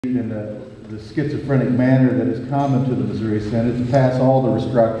in the schizophrenic manner that is common to the Missouri Synod, to pass all the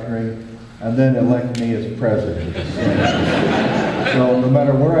restructuring and then elect me as president of the Synod. So no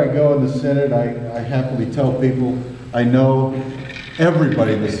matter where I go in the Synod, I happily tell people I know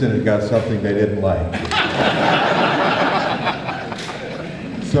everybody in the Synod got something they didn't like.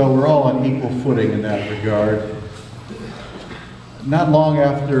 So we're all on equal footing in that regard. Not long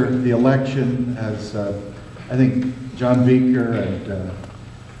after the election, as I think John Vicker and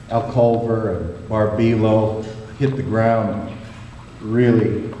Al Culver and Barbilo hit the ground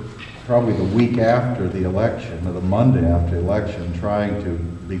really probably the week after the election, or the Monday after the election, trying to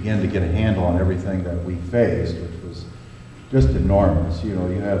begin to get a handle on everything that we faced, which was just enormous. You know,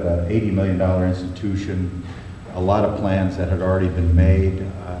 you have an $80 million institution, a lot of plans that had already been made.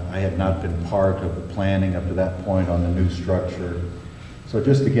 I had not been part of the planning up to that point on the new structure. So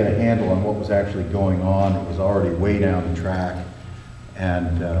just to get a handle on what was actually going on, it was already way down the track.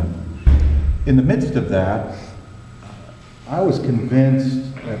 And in the midst of that, I was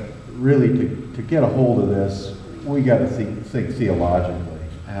convinced that really to get a hold of this, we got to think theologically.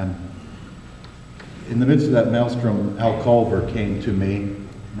 And in the midst of that maelstrom, Al Culver came to me,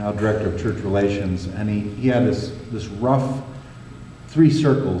 now Director of Church Relations, and he had this rough 3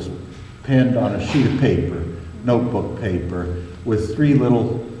 circles pinned on a sheet of paper, notebook paper, with 3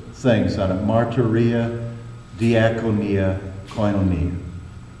 little things on it: martyria, diaconia, koinonia.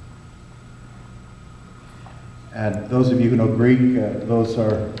 And those of you who know Greek, those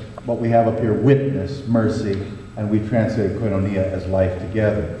are what we have up here: witness, mercy, and we translate koinonia as life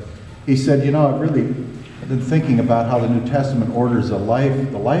together. He said, you know, I've really been thinking about how the New Testament orders the life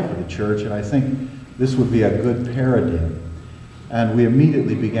of the church, and I think this would be a good paradigm. And we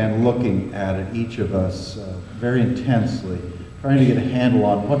immediately began looking at it, each of us, very intensely, trying to get a handle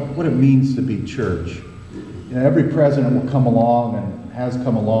on what it means to be church. You know, every president will come along and has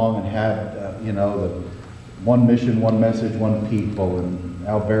come along and had, you know, the one mission, one message, one people, and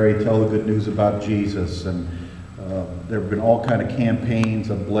Al Berry tell the good news about Jesus, and there have been all kind of campaigns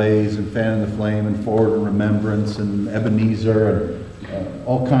of Blaze and Fan the Flame and Forward in Remembrance and Ebenezer and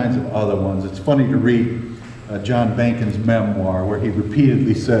all kinds of other ones. It's funny to read John Bankin's memoir, where he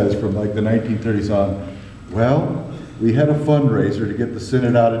repeatedly says from like the 1930s on, well, we had a fundraiser to get the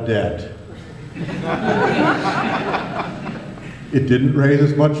Synod out of debt. It didn't raise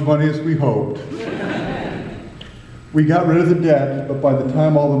as much money as we hoped. We got rid of the debt, but by the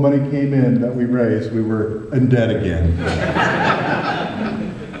time all the money came in that we raised, we were in debt again.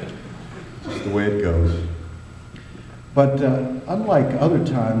 Just the way it goes. But unlike other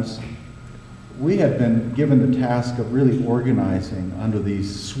times, we had been given the task of really organizing under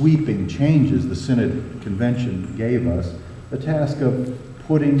these sweeping changes the Synod Convention gave us, the task of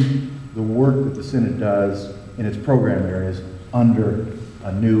putting the work that the Synod does in its program areas under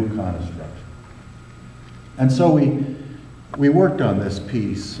a new kind of structure. And so we worked on this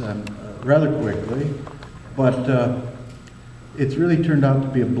piece rather quickly, but it's really turned out to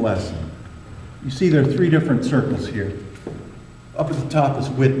be a blessing. You see there are 3 different circles here. Up at the top is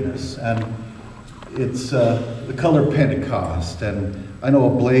witness, and it's the color Pentecost. And I know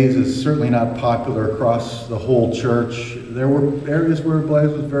a blaze is certainly not popular across the whole church. There were areas where a blaze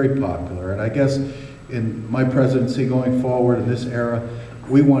was very popular, and I guess in my presidency going forward in this era,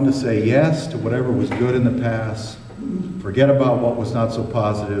 we want to say yes to whatever was good in the past, forget about what was not so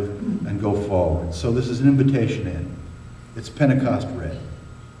positive, and go forward. So this is an invitation in. It's Pentecost red.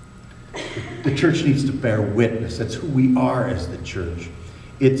 The church needs to bear witness. That's who we are as the church.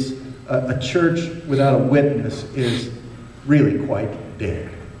 It's a church without a witness is really quite dead,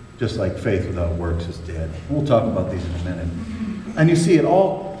 just like faith without works is dead. We'll talk about these in a minute. And you see it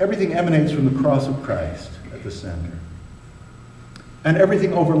all, everything emanates from the cross of Christ at the center. And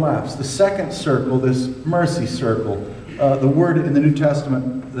everything overlaps. The second circle, this mercy circle, the word in the New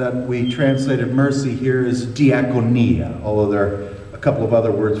Testament that we translated mercy here is diaconia, although there are a couple of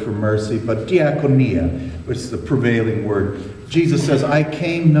other words for mercy, but diaconia, which is the prevailing word. Jesus says, I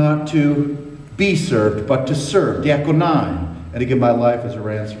came not to be served, but to serve, diakonai, and to give my life as a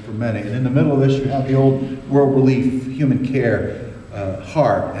ransom for many. And in the middle of this, you have the old world relief, human care,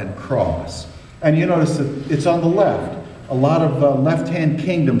 heart and cross. And you notice that it's on the left. A lot of left-hand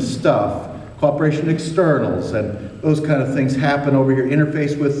kingdom stuff, cooperation externals, and those kind of things happen over here.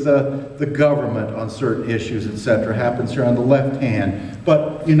 Interface with the government on certain issues, etc., happens here on the left hand.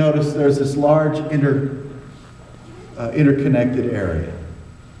 But you notice there's this large interconnected area.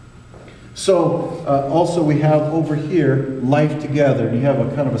 So also we have over here life together, and you have a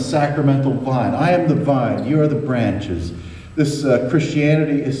kind of a sacramental vine. I am the vine, you are the branches. This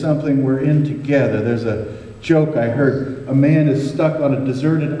Christianity is something we're in together. There's a joke I heard. A man is stuck on a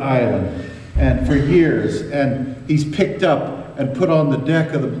deserted island and for years, and he's picked up and put on the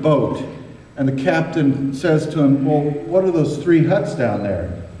deck of the boat. And the captain says to him, well, what are those 3 huts down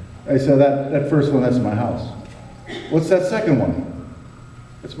there? I said, that first one, that's my house. What's that second one?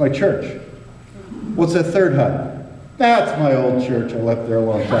 It's my church. What's that third hut? That's my old church I left there a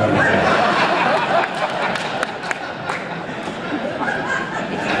long time ago.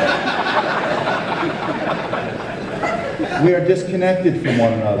 We are disconnected from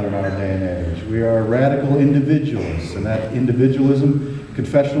one another in our day and age. We are radical individualists, and that individualism,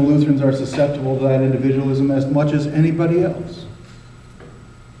 confessional Lutherans are susceptible to that individualism as much as anybody else.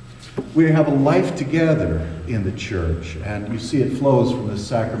 We have a life together in the church, and you see it flows from the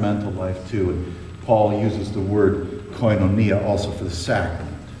sacramental life too. And Paul uses the word koinonia also for the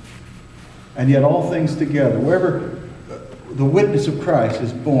sacrament. And yet all things together, wherever the witness of Christ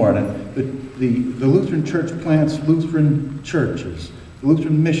is born, and the Lutheran Church plants Lutheran churches. The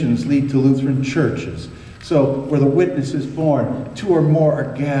Lutheran missions lead to Lutheran churches. So where the witness is born, 2 or more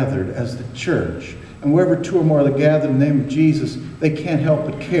are gathered as the church. And wherever 2 or more are gathered in the name of Jesus, they can't help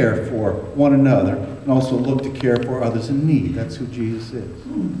but care for one another and also look to care for others in need. That's who Jesus is.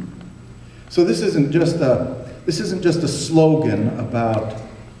 So this isn't just a slogan about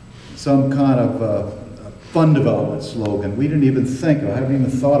some kind of fund development slogan. We didn't even think of, I haven't even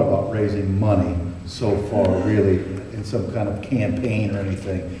thought about raising money so far, really, in some kind of campaign or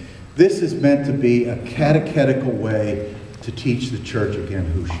anything. This is meant to be a catechetical way to teach the church again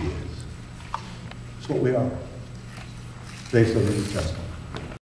who she is. That's what we are, based on the New Testament.